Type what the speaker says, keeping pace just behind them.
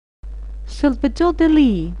Salvador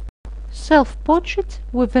Dali. Self-portrait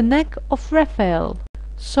with the neck of Raphael.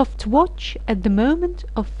 Soft watch at the moment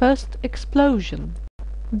of first explosion.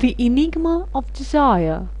 The enigma of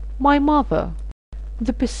desire. My mother.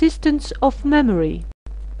 The persistence of memory.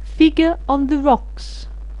 Figure on the rocks.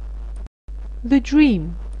 The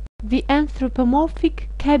dream. The anthropomorphic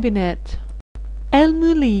cabinet. El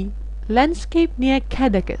Muli. Landscape near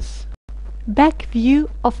Cadaqués. Back view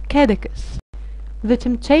of Cadaqués. The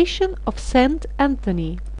temptation of Saint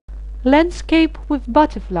Anthony. Landscape with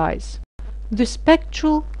butterflies. The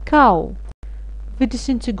spectral cow. The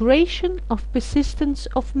disintegration of persistence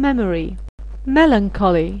of memory.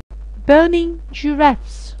 Melancholy. Burning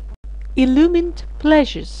giraffes. Illumined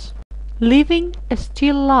pleasures. Living a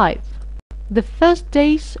still life. The first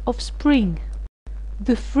days of spring.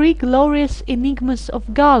 The three glorious enigmas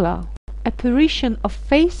of Gala. Apparition of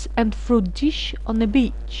face and fruit dish on a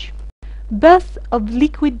beach. Birth of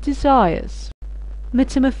liquid desires.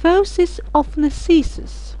 Metamorphosis of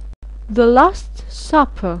Narcissus. The Last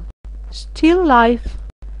Supper. Still life.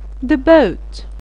 The boat.